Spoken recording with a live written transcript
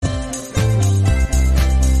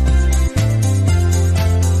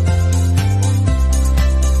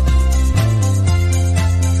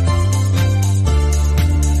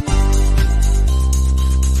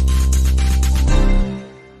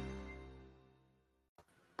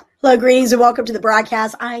Hello, greetings, and welcome to the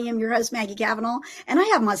broadcast. I am your host, Maggie Cavanaugh, and I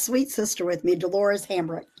have my sweet sister with me, Dolores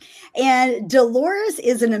Hambrick. And Dolores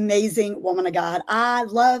is an amazing woman of God. I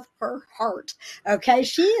love her heart. Okay,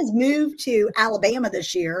 she has moved to Alabama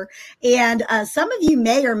this year, and some of you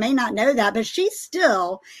may or may not know that, but she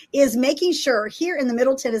still is making sure here in the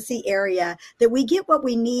Middle Tennessee area that we get what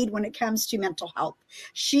we need when it comes to mental health.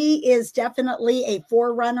 She is definitely a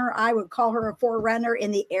forerunner. I would call her a forerunner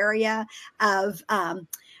in the area of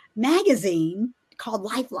magazine called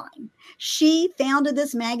Lifeline. She founded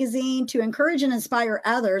this magazine to encourage and inspire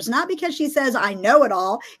others, not because she says, I know it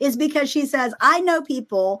all, is because she says, I know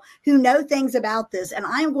people who know things about this, and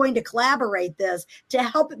I am going to collaborate this to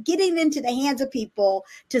help getting into the hands of people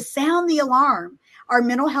to sound the alarm. Our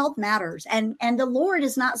mental health matters, and the Lord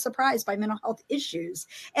is not surprised by mental health issues.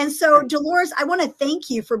 And so, Dolores, I want to thank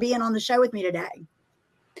you for being on the show with me today.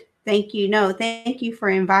 Thank you. No, thank you for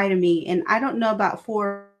inviting me. And I don't know about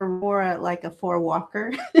more like a four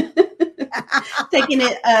walker, taking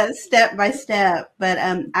it step by step. But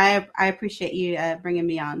I appreciate you bringing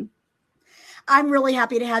me on. I'm really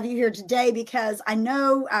happy to have you here today because I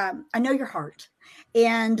know your heart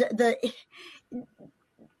and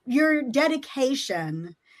your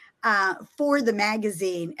dedication for the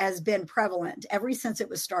magazine has been prevalent ever since it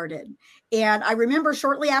was started. And I remember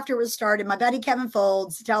shortly after it was started, my buddy Kevin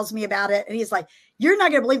Folds tells me about it. And he's like, you're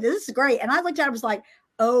not going to believe this. This is great. And I looked at it and was like,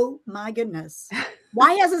 oh my goodness.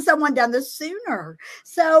 Why hasn't someone done this sooner?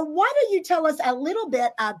 So why don't you tell us a little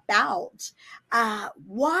bit about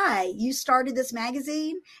why you started this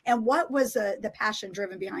magazine and what was the passion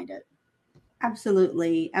driven behind it?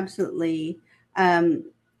 Absolutely. Absolutely.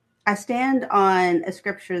 I stand on a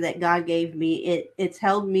scripture that God gave me. It's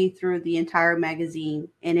held me through the entire magazine,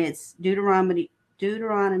 and it's Deuteronomy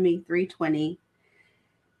 3:20.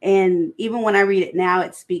 And even when I read it now,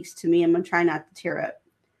 it speaks to me. I'm going to try not to tear up.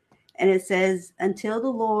 And it says, until the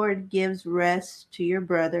Lord gives rest to your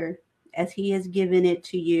brother, as he has given it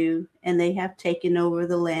to you, and they have taken over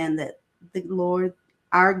the land that the Lord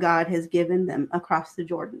our God has given them across the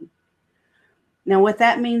Jordan. Now, what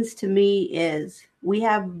that means to me is we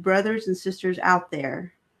have brothers and sisters out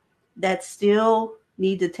there that still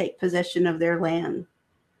need to take possession of their land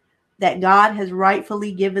that God has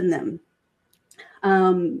rightfully given them.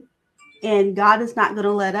 And God is not going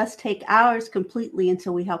to let us take ours completely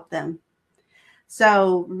until we help them.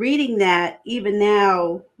 So reading that even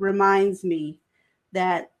now reminds me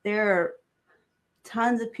that there are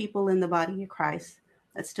tons of people in the body of Christ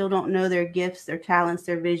that still don't know their gifts, their talents,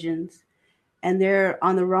 their visions, and they're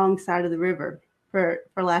on the wrong side of the river, for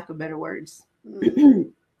lack of better words.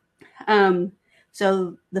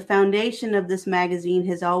 So the foundation of this magazine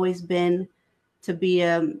has always been to be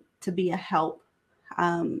a help,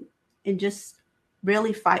 and just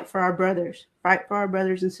really fight for our brothers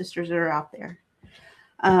and sisters that are out there.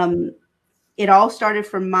 It all started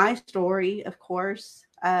from my story, of course.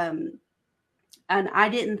 And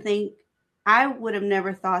I would have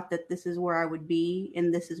never thought that this is where I would be,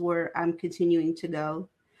 and this is where I'm continuing to go.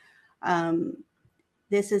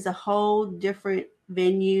 This is a whole different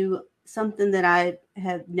venue, something that I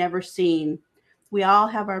have never seen. We all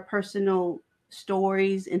have our personal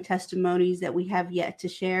stories and testimonies that we have yet to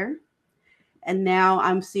share. And now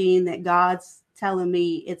I'm seeing that God's telling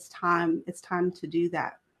me it's time to do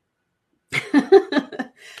that.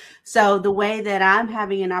 So the way that I'm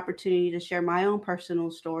having an opportunity to share my own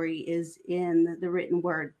personal story is in the written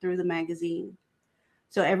word through the magazine.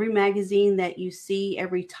 So every magazine that you see,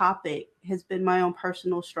 every topic has been my own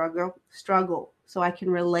personal struggle. So I can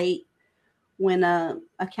relate when a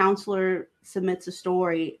counselor submits a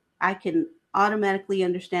story, I can automatically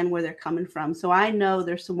understand where they're coming from. So I know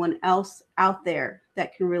there's someone else out there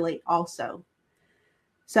that can relate also.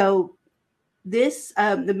 So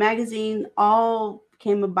the magazine all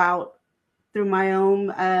came about through my own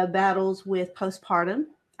battles with postpartum.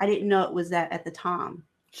 I didn't know it was that at the time.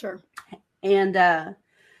 Sure. And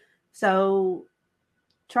so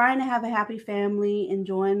trying to have a happy family,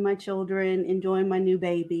 enjoying my children, enjoying my new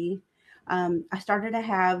baby, I started to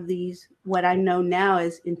have these, what I know now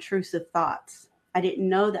is intrusive thoughts. I didn't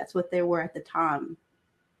know that's what they were at the time.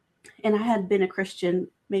 And I had been a Christian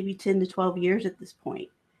maybe 10 to 12 years at this point.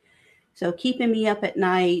 So keeping me up at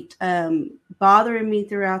night, bothering me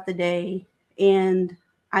throughout the day. And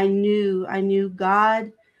I knew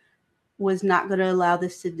God was not going to allow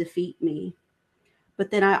this to defeat me.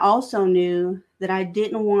 But then I also knew that I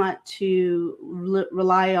didn't want to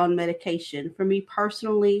rely on medication. For me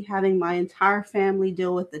personally, having my entire family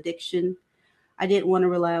deal with addiction, I didn't want to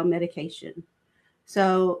rely on medication.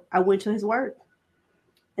 So I went to his word.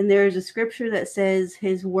 And there is a scripture that says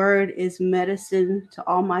his word is medicine to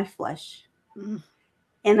all my flesh. Mm.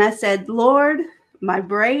 And I said, Lord, my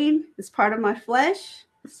brain is part of my flesh.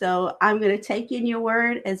 So I'm going to take in your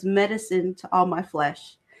word as medicine to all my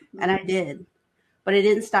flesh. Mm. And I did. But it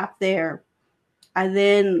didn't stop there. I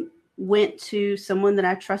then went to someone that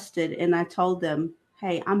I trusted and I told them,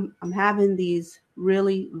 hey, I'm having these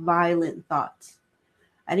really violent thoughts.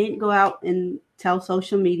 I didn't go out and tell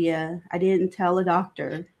social media. I didn't tell a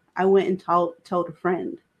doctor. I went and told a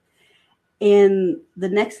friend. And the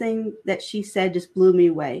next thing that she said just blew me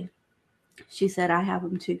away. She said, I have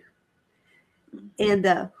them too. And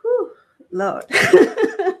whew, Lord.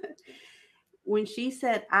 When she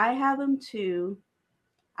said, I have them too,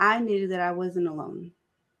 I knew that I wasn't alone.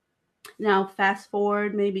 Now, fast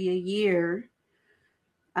forward maybe a year,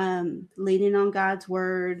 leaning on God's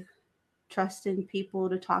word, trusting people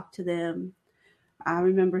to talk to them. I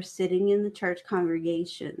remember sitting in the church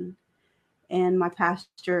congregation and my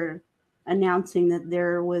pastor announcing that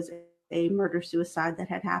there was a murder-suicide that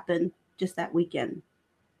had happened just that weekend.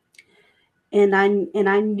 And I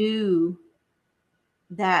knew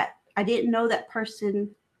that I didn't know that person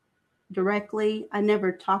directly. I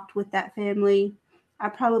never talked with that family. I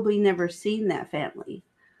probably never seen that family.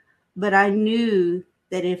 But I knew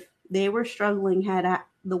that if they were struggling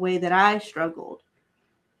the way that I struggled,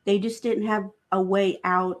 they just didn't have a way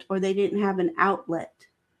out, or they didn't have an outlet.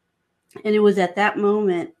 And it was at that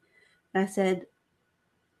moment that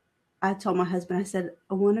I told my husband, I said,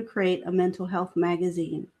 I want to create a mental health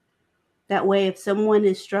magazine. That way, if someone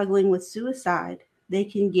is struggling with suicide, they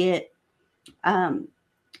can get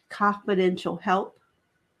confidential help.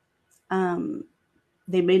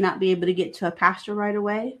 They may not be able to get to a pastor right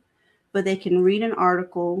away, but they can read an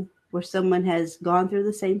article where someone has gone through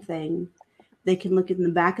the same thing. They can look in the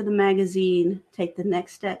back of the magazine, take the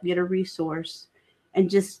next step, get a resource, and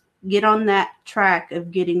just get on that track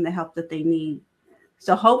of getting the help that they need.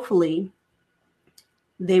 So hopefully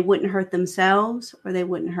they wouldn't hurt themselves or they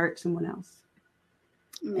wouldn't hurt someone else.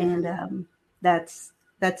 Mm-hmm. And that's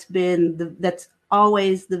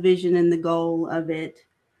always the vision and the goal of it.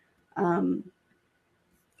 And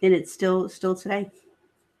it's still today.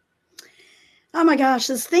 Oh my gosh,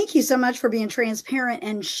 thank you so much for being transparent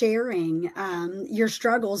and sharing your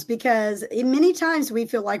struggles, because many times we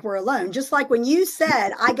feel like we're alone. Just like when you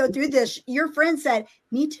said, I go through this, your friend said,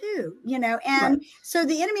 me too, and right. So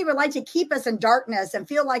the enemy would like to keep us in darkness and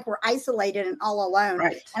feel like we're isolated and all alone.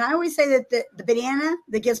 Right. And I always say that the banana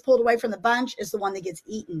that gets pulled away from the bunch is the one that gets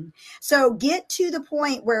eaten. So get to the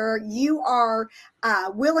point where you are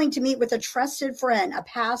willing to meet with a trusted friend, a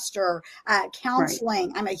pastor,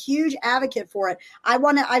 counseling. Right. I'm a huge advocate for it.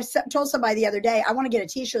 I've told somebody the other day, I want to get a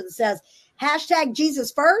t-shirt that says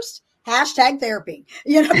 #Jesus first, #therapy,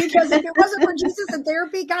 because if it wasn't for Jesus and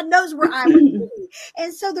therapy, God knows where I would be.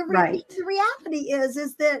 And so the reality is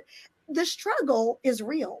that the struggle is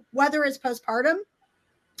real, whether it's postpartum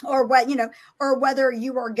or or whether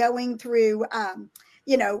you are going through,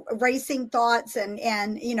 racing thoughts and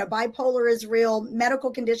bipolar is real,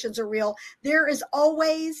 medical conditions are real. There is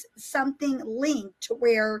always something linked to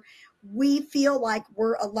where we feel like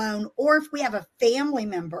we're alone, or if we have a family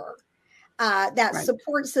member, that right.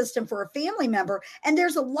 support system for a family member. And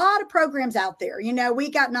there's a lot of programs out there. We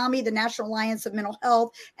got NAMI, the National Alliance of Mental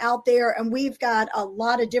Health, out there, and we've got a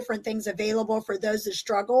lot of different things available for those that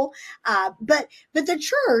struggle. But the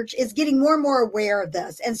church is getting more and more aware of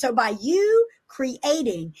this. And so by you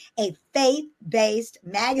creating a faith-based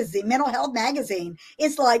magazine, mental health magazine,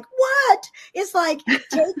 it's like, what? It's like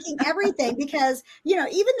taking everything, because, even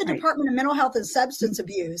the right. Department of Mental Health and Substance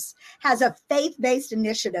Abuse has a faith-based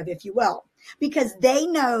initiative, if you will, because they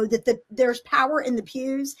know that there's power in the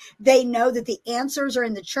pews. They know that the answers are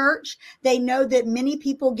in the church. They know that many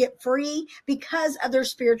people get free because of their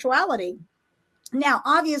spirituality. Now,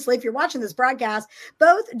 obviously, if you're watching this broadcast,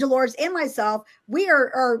 both Dolores and myself, we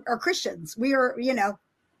are Christians. We are,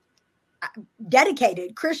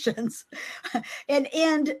 dedicated Christians.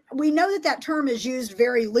 and we know that term is used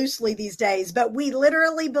very loosely these days, but we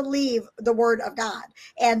literally believe the word of God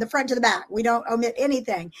and the front to the back. We don't omit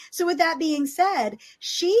anything. So with that being said,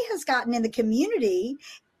 she has gotten in the community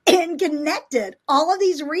and connected all of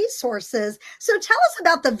these resources. So tell us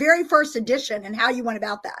about the very first edition and how you went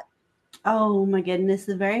about that. Oh my goodness.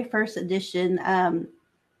 The very first edition,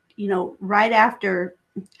 right after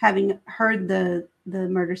having heard the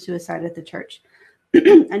murder-suicide at the church,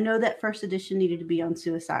 I know that first edition needed to be on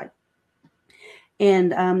suicide.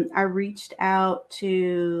 And I reached out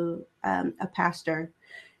to a pastor,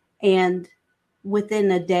 and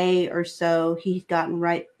within a day or so, he'd gotten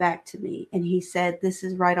right back to me. And he said, this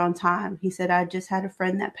is right on time. He said, I just had a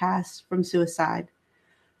friend that passed from suicide.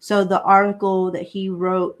 So the article that he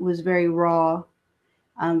wrote was very raw,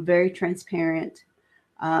 very transparent.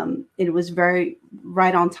 It was very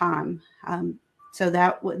right on time. So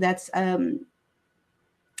that's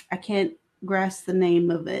I can't grasp the name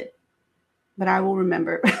of it, but I will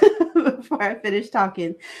remember before I finish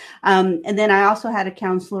talking. And then I also had a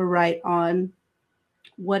counselor write on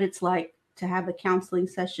what it's like to have a counseling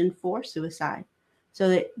session for suicide, so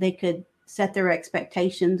that they could set their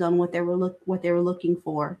expectations on what they were looking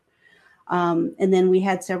for. And then we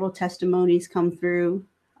had several testimonies come through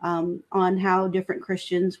on how different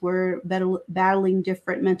Christians were battling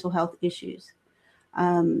different mental health issues.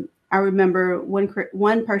 I remember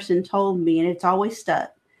one person told me, and it's always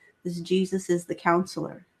stuck, this: Jesus is the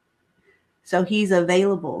counselor. So he's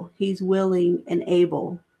available, he's willing and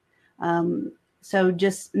able. So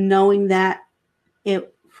just knowing that,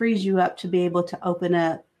 it frees you up to be able to open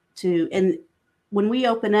up to, and when we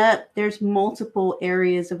open up, there's multiple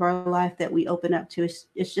areas of our life that we open up to.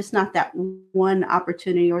 It's just not that one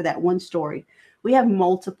opportunity or that one story. We have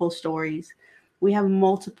multiple stories. We have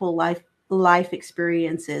multiple life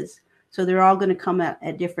experiences. So they're all going to come out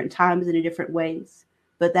at different times and in different ways.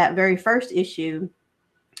 But that very first issue,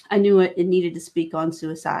 I knew it needed to speak on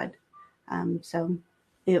suicide. So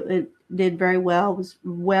it did very well, was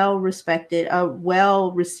well respected,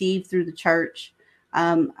 well received through the church.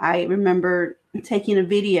 I remember taking a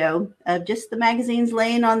video of just the magazines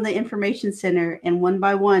laying on the information center, and one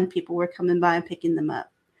by one, people were coming by and picking them up.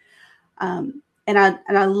 And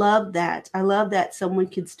I love that. I love that someone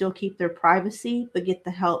could still keep their privacy, but get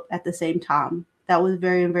the help at the same time. That was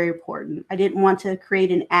very, very important. I didn't want to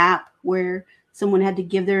create an app where someone had to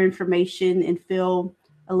give their information and feel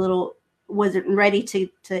wasn't ready to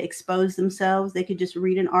expose themselves. They could just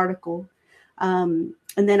read an article. And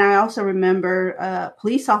then I also remember a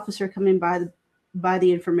police officer coming by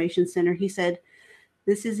the information center. He said,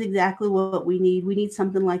 this is exactly what we need. We need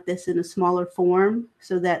something like this in a smaller form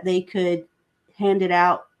so that they could hand it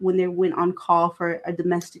out when they went on call for a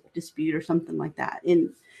domestic dispute or something like that. And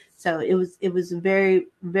so it was a very,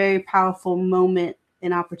 very powerful moment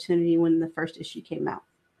and opportunity when the first issue came out.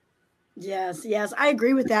 Yes, I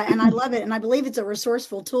agree with that. And I love it. And I believe it's a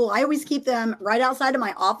resourceful tool. I always keep them right outside of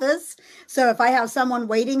my office. So if I have someone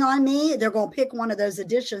waiting on me, they're going to pick one of those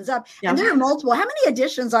editions up. Yeah. And there are multiple. How many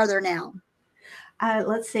editions are there now?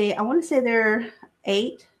 Let's see. I want to say there are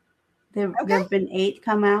 8. There have been 8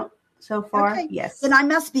 come out so far. Okay. Yes. Then I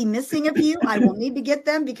must be missing a few. I will need to get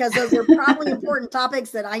them because those are probably important topics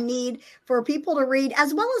that I need for people to read,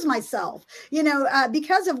 as well as myself.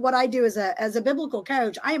 Because of what I do as a biblical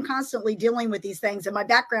coach, I am constantly dealing with these things, and my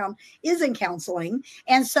background is in counseling.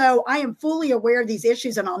 And so I am fully aware of these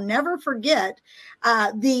issues, and I'll never forget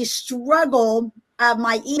the struggle of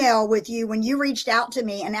my email with you when you reached out to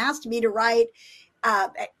me and asked me to write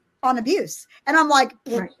on abuse. And I'm like,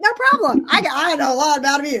 no problem. I know a lot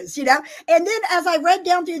about abuse, And then as I read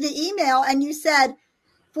down through the email, and you said,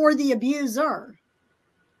 for the abuser.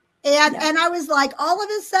 And I was like, all of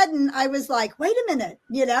a sudden, I was like, wait a minute,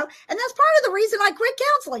 and that's part of the reason I quit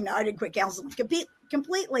counseling. No, I didn't quit counseling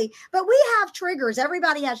completely, but we have triggers.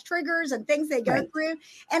 Everybody has triggers and things they go through.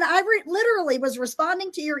 And I literally was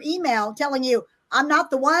responding to your email telling you, I'm not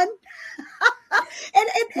the one.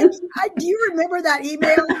 and do you remember that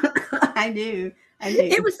email? I do.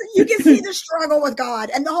 It was, you can see the struggle with God.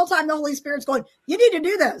 And the whole time the Holy Spirit's going, you need to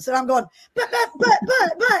do this. And I'm going, but.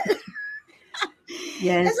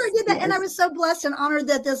 Yes. And so I did that. Yes. And I was so blessed and honored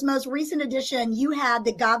that this most recent edition, you had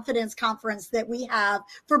the Godfidence conference that we have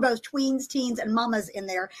for both tweens, teens, and mamas in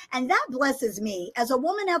there. And that blesses me as a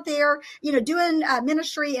woman out there, doing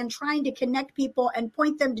ministry and trying to connect people and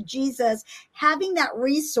point them to Jesus. Having that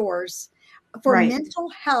resource for mental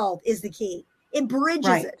health is the key. It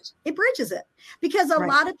bridges it. It bridges it because a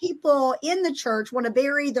lot of people in the church want to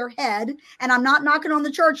bury their head. And I'm not knocking on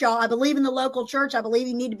the church, y'all. I believe in the local church. I believe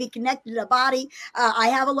you need to be connected to a body. I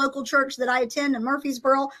have a local church that I attend in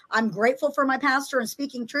Murfreesboro. I'm grateful for my pastor and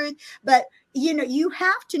speaking truth. But, you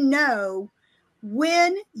have to know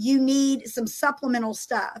when you need some supplemental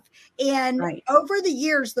stuff. And over the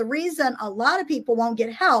years, the reason a lot of people won't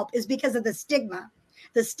get help is because of the stigma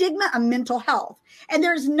of mental health. And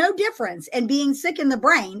there's no difference in being sick in the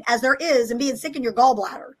brain as there is in being sick in your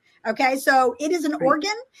gallbladder. Okay. So it is an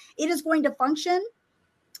organ. It is going to function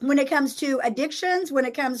when it comes to addictions, when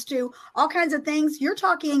it comes to all kinds of things, you're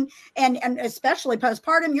talking, and especially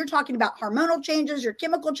postpartum, you're talking about hormonal changes, your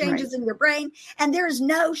chemical changes in your brain, and there's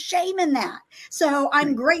no shame in that. So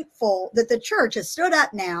I'm grateful that the church has stood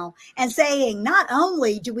up now and saying, not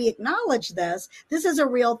only do we acknowledge this is a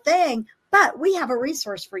real thing, but we have a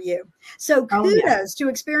resource for you. So kudos to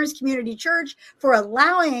Experience Community Church for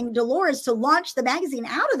allowing Dolores to launch the magazine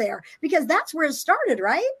out of there, because that's where it started,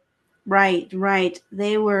 right? Right.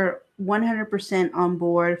 They were 100% on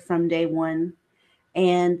board from day one,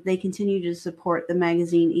 and they continue to support the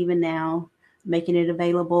magazine even now, making it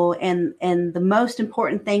available. And the most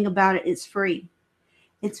important thing about it, it's free.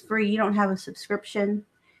 It's free. You don't have a subscription.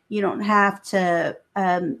 You don't have to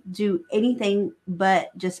do anything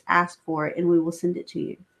but just ask for it, and we will send it to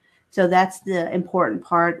you. So that's the important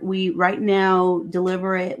part. We right now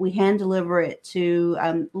deliver it. We hand deliver it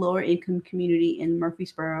to lower income community in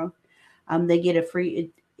Murfreesboro. They get a free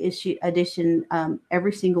edition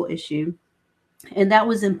every single issue. And that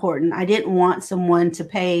was important. I didn't want someone to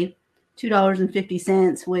pay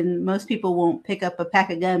 $2.50 when most people won't pick up a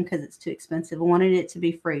pack of gum because it's too expensive. I wanted it to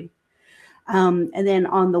be free. And then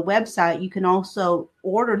on the website, you can also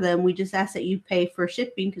order them. We just ask that you pay for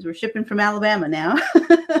shipping because we're shipping from Alabama now.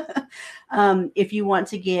 If you want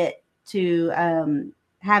to get to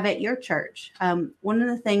have at your church. One of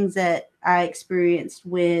the things that I experienced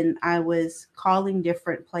when I was calling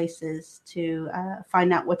different places to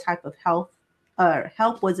find out what type of help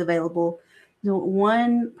was available,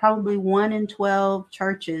 probably 1 in 12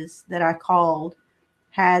 churches that I called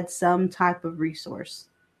had some type of resource.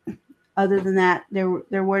 Other than that,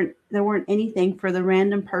 there weren't anything for the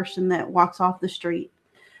random person that walks off the street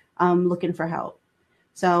looking for help.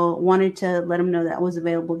 So wanted to let them know that was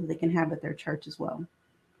available, that they can have at their church as well.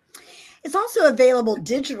 It's also available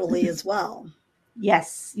digitally as well.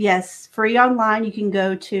 Yes. Free online. You can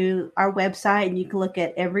go to our website and you can look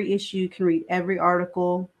at every issue. You can read every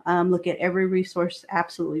article, look at every resource,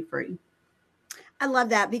 absolutely free. I love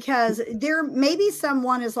that, because there maybe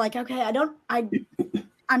someone is like, okay,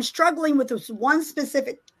 I'm struggling with this one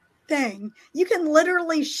specific thing. You can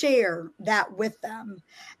literally share that with them.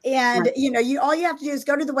 And, all you have to do is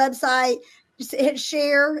go to the website, just hit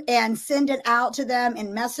share and send it out to them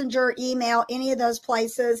in Messenger, email, any of those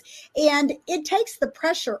places. And it takes the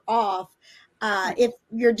pressure off if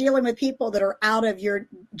you're dealing with people that are out of your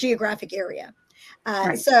geographic area.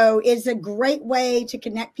 So it's a great way to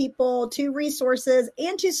connect people to resources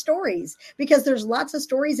and to stories, because there's lots of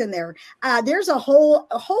stories in there. There's a whole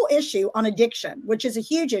issue on addiction, which is a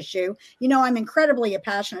huge issue. I'm incredibly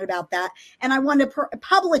passionate about that. And I want to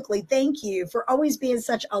publicly thank you for always being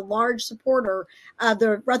such a large supporter of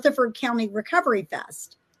the Rutherford County Recovery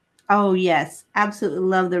Fest. Oh, yes. Absolutely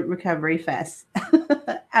love the Recovery Fest.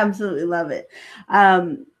 Absolutely love it.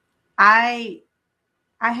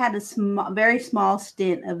 I had a very small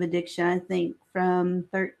stint of addiction, I think from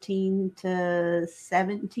 13 to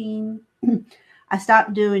 17. I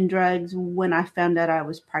stopped doing drugs when I found out I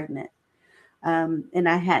was pregnant. And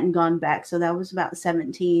I hadn't gone back. So that was about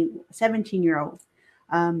 17-year-old.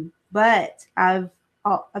 But I've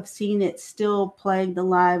seen it still plague the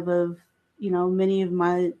life of, many of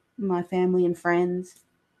my family and friends.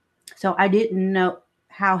 So I didn't know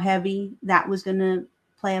how heavy that was going to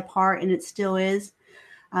play a part, and it still is.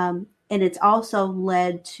 And it's also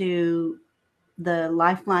led to the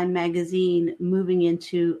Lifeline magazine moving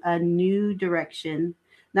into a new direction.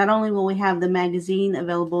 Not only will we have the magazine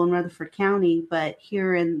available in Rutherford County, but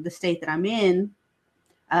here in the state that I'm in,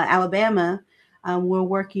 Alabama, we're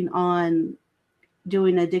working on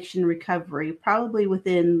doing addiction recovery, probably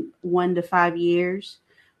within 1 to 5 years.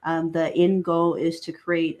 The end goal is to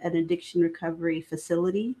create an addiction recovery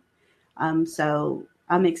facility. So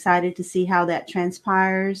I'm excited to see how that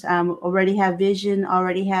transpires. Already have vision,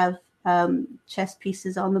 already have chess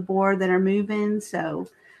pieces on the board that are moving. So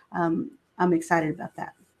I'm excited about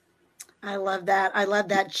that. I love that. I love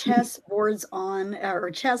that chess boards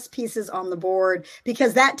or chess pieces on the board,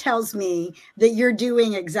 because that tells me that you're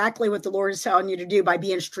doing exactly what the Lord is telling you to do by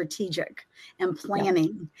being strategic and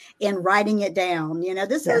planning and writing it down.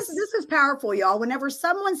 This is powerful, y'all. Whenever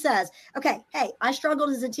someone says, okay, hey, I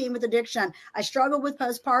struggled as a teen with addiction. I struggled with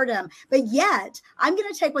postpartum, but yet I'm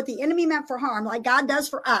going to take what the enemy meant for harm, like God does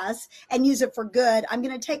for us, and use it for good. I'm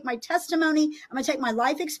going to take my testimony. I'm going to take my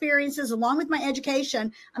life experiences along with my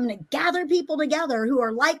education. I'm going to gather people together who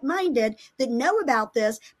are like-minded that know about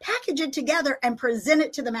this, package it together and present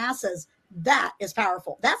it to the masses. That is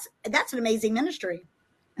powerful. That's an amazing ministry.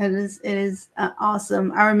 It is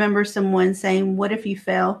awesome. I remember someone saying, what if you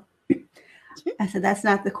fail? I said, that's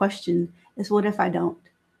not the question. It's what if I don't?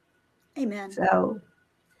 Amen. So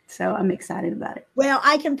So I'm excited about it. Well,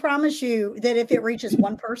 I can promise you that if it reaches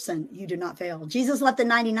one person, you do not fail. Jesus left the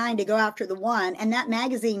 99 to go after the one. And that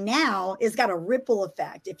magazine now has got a ripple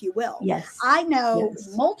effect, if you will. Yes. I know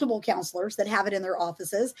Yes. multiple counselors that have it in their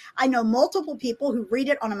offices. I know multiple people who read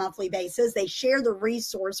it on a monthly basis. They share the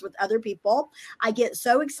resource with other people. I get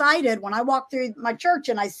so excited when I walk through my church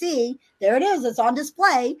and I see there it is. It's on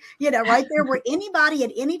display, right there where anybody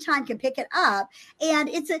at any time can pick it up. And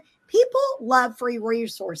people love free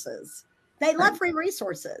resources. They love free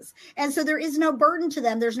resources. And so there is no burden to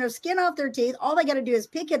them. There's no skin off their teeth. All they got to do is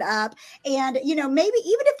pick it up. And, maybe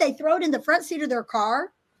even if they throw it in the front seat of their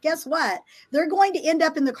car, guess what? They're going to end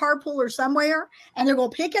up in the carpool or somewhere, and they're going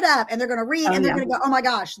to pick it up and they're going to read and they're going to go, oh my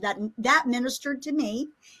gosh, that ministered to me.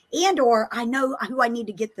 Or I know who I need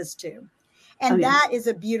to get this to. And that is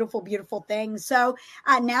a beautiful, beautiful thing. So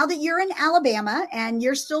now that you're in Alabama and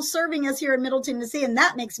you're still serving us here in Middle Tennessee, and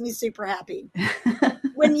that makes me super happy.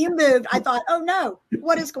 When you moved, I thought, oh no,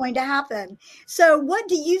 what is going to happen? So what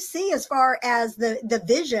do you see as far as the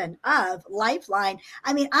vision of Lifeline?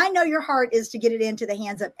 I mean, I know your heart is to get it into the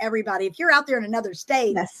hands of everybody. If you're out there in another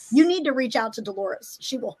state, you need to reach out to Dolores.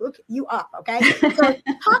 She will hook you up. Okay. So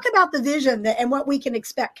talk about the vision and what we can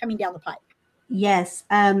expect coming down the pipe. Yes.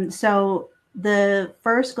 So the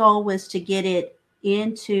first goal was to get it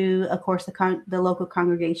into, of course, the local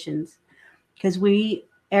congregations, because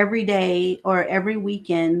every day or every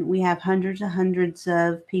weekend, we have hundreds and hundreds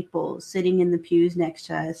of people sitting in the pews next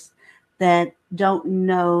to us that don't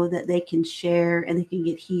know that they can share and they can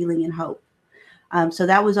get healing and hope. So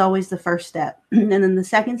that was always the first step. And then the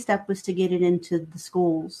second step was to get it into the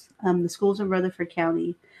schools in Rutherford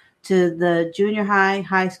County, to the junior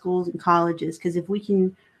high schools and colleges. Because if we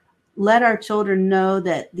can let our children know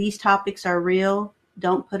that these topics are real,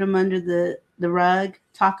 don't put them under the rug,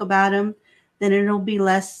 talk about them, then it'll be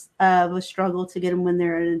less of a struggle to get them when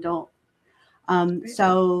they're an adult.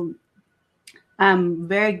 So I'm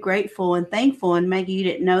very grateful and thankful. And Maggie, you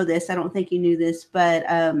didn't know this. I don't think you knew this, but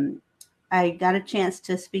I got a chance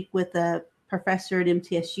to speak with a professor at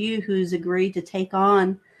MTSU who's agreed to take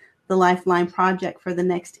on the Lifeline project for the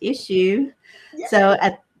next issue. Yay. So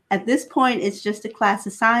at this point, it's just a class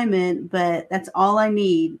assignment, but that's all I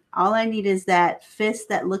need. All I need is that fist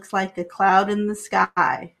that looks like a cloud in the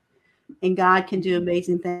sky. And God can do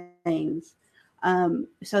amazing things.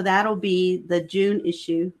 So that'll be the June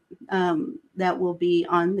issue that will be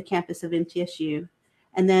on the campus of MTSU.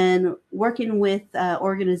 And then working with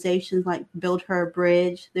organizations like Build Her a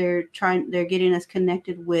Bridge, they're getting us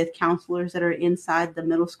connected with counselors that are inside the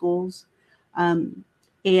middle schools,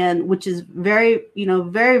 and which is very,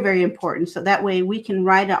 very, very important. So that way we can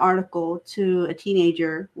write an article to a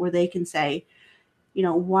teenager where they can say,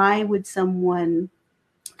 why would someone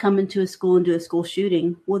come into a school and do a school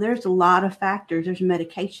shooting? Well, there's a lot of factors. There's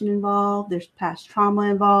medication involved. There's past trauma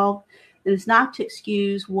involved. And it's not to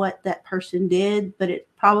excuse what that person did, but it's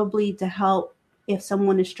probably to help if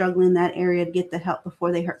someone is struggling in that area to get the help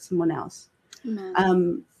before they hurt someone else.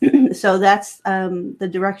 So that's the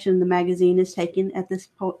direction the magazine is taking at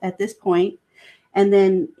this point. And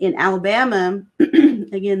then in Alabama,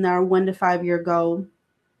 again, our 1 to 5 year goal,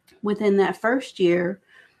 within that first year,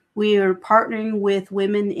 we are partnering with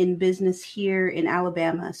women in business here in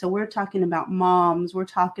Alabama. So we're talking about moms. We're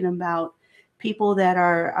talking about people that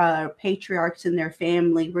are patriarchs in their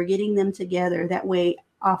family. We're getting them together. That way,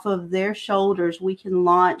 off of their shoulders, we can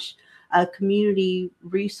launch a community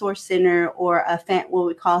resource center or what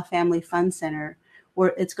we call a family fun center,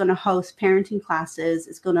 where it's going to host parenting classes.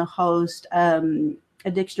 It's going to host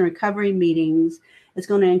addiction recovery meetings. It's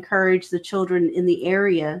going to encourage the children in the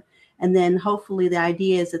area. And then hopefully the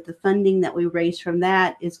idea is that the funding that we raise from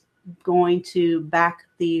that is going to back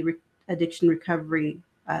the addiction recovery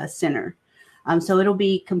center. So it'll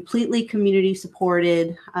be completely community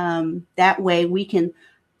supported. That way we can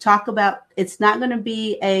talk about, it's not going to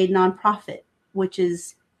be a nonprofit, which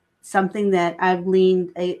is something that I've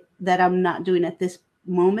that I'm not doing at this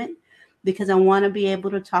moment, because I want to be able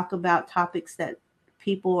to talk about topics that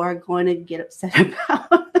people are going to get upset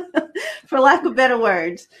about. For lack of better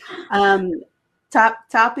words,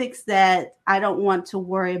 topics that I don't want to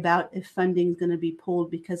worry about if funding is going to be pulled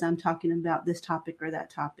because I'm talking about this topic or that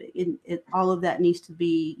topic. All of that needs to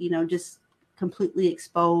be, just completely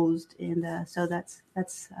exposed. And so that's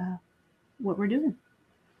what we're doing.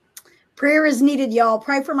 Prayer is needed, y'all.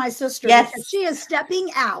 Pray for my sister because she is stepping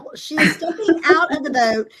out. She is stepping out of the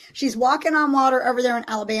boat. She's walking on water over there in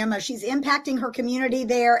Alabama. She's impacting her community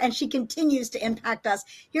there, and she continues to impact us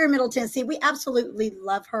here in Middle Tennessee. We absolutely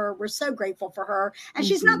love her. We're so grateful for her. And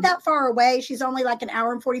she's not that far away. She's only like an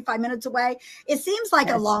hour and 45 minutes away. It seems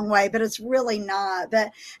like a long way, but it's really not.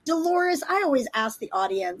 But Dolores, I always ask the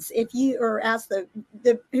audience, if you, or ask the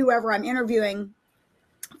whoever I'm interviewing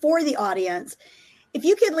for the audience, if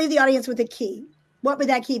you could leave the audience with a key, what would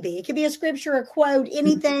that key be? It could be a scripture, a quote,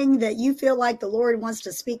 anything that you feel like the Lord wants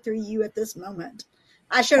to speak through you at this moment.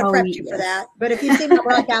 I should have prepped you for that. But if you've seen my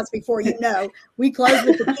broadcast before, you know we close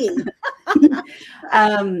with the key.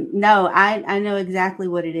 No, I know exactly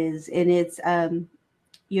what it is. And it's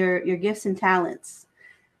your gifts and talents.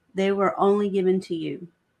 They were only given to you.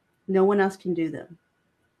 No one else can do them.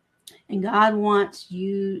 And God wants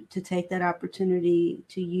you to take that opportunity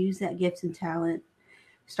to use that gift and talent.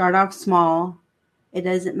 Start off small. It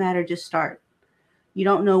doesn't matter. Just start. You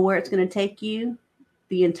don't know where it's going to take you.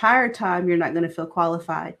 The entire time, you're not going to feel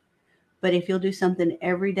qualified. But if you'll do something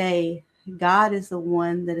every day, God is the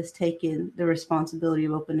one that has taken the responsibility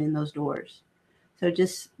of opening those doors. So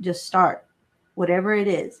just start. Whatever it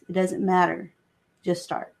is, it doesn't matter. Just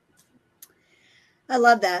start. I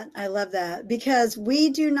love that. I love that because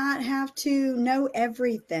we do not have to know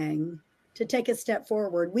everything to take a step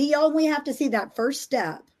forward. We only have to see that first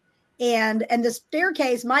step. And the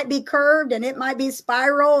staircase might be curved and it might be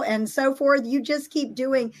spiral and so forth. You just keep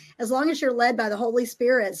doing as long as you're led by the Holy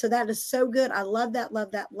Spirit. So that is so good. I love that,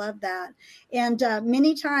 love that, love that. And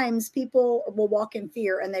many times people will walk in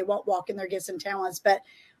fear and they won't walk in their gifts and talents. But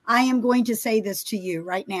I am going to say this to you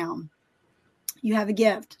right now. You have a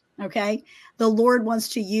gift. Okay. The Lord wants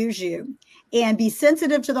to use you, and be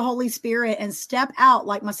sensitive to the Holy Spirit and step out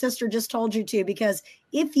like my sister just told you to, because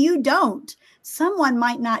if you don't, someone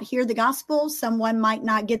might not hear the gospel. Someone might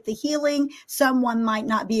not get the healing. Someone might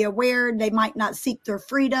not be aware. They might not seek their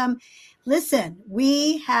freedom. Listen,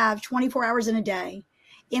 we have 24 hours in a day.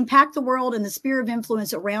 Impact the world and the sphere of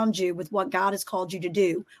influence around you with what God has called you to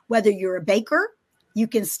do. Whether you're a baker, you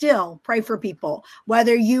can still pray for people.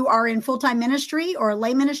 Whether you are in full-time ministry or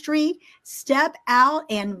lay ministry, step out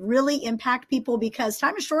and really impact people, because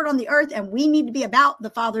time is short on the earth and we need to be about the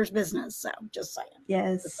Father's business. So just saying.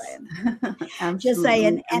 Yes. Just saying. Just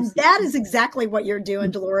saying. And that is exactly what you're doing,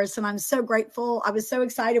 Dolores. And I'm so grateful. I was so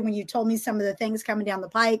excited when you told me some of the things coming down the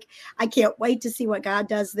pike. I can't wait to see what God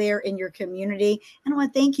does there in your community. And I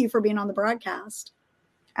want to thank you for being on the broadcast.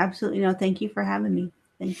 Absolutely. No, thank you for having me.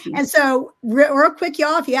 Thank you. And so real quick,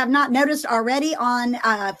 y'all, if you have not noticed already on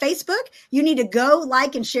Facebook, you need to go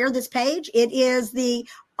like and share this page. It is the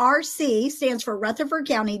RC, stands for Rutherford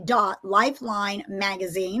County Lifeline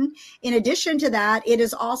Magazine. In addition to that, it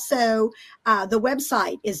is also the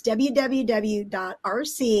website is www.rc.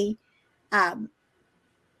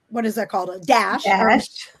 What is that called? A dash.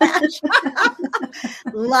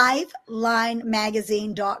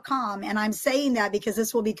 LifelineMagazine.com. And I'm saying that because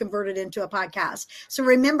this will be converted into a podcast. So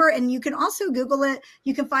remember, and you can also Google it.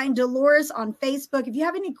 You can find Dolores on Facebook. If you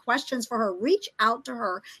have any questions for her, reach out to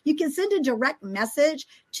her. You can send a direct message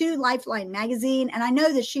to Lifeline Magazine. And I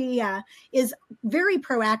know that she is very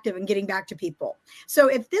proactive in getting back to people. So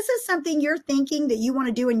if this is something you're thinking that you want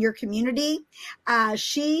to do in your community,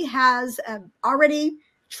 she has already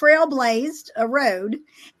trailblazed a road,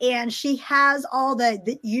 and she has all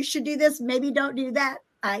the you should do this, maybe don't do that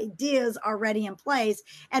ideas already in place,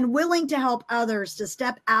 and willing to help others to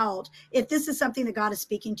step out if this is something that God is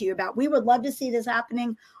speaking to you about. We would love to see this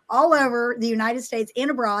happening all over the United States and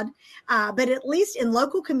abroad, but at least in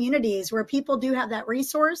local communities where people do have that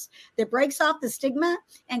resource that breaks off the stigma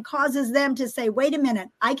and causes them to say, wait a minute,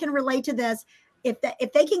 I can relate to this. If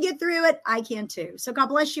they can get through it, I can too. So God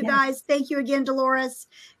bless you guys. Thank you again, Dolores.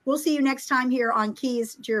 We'll see you next time here on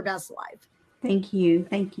Keys to Your Best Life. Thank you.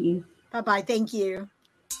 Thank you. Bye-bye. Thank you.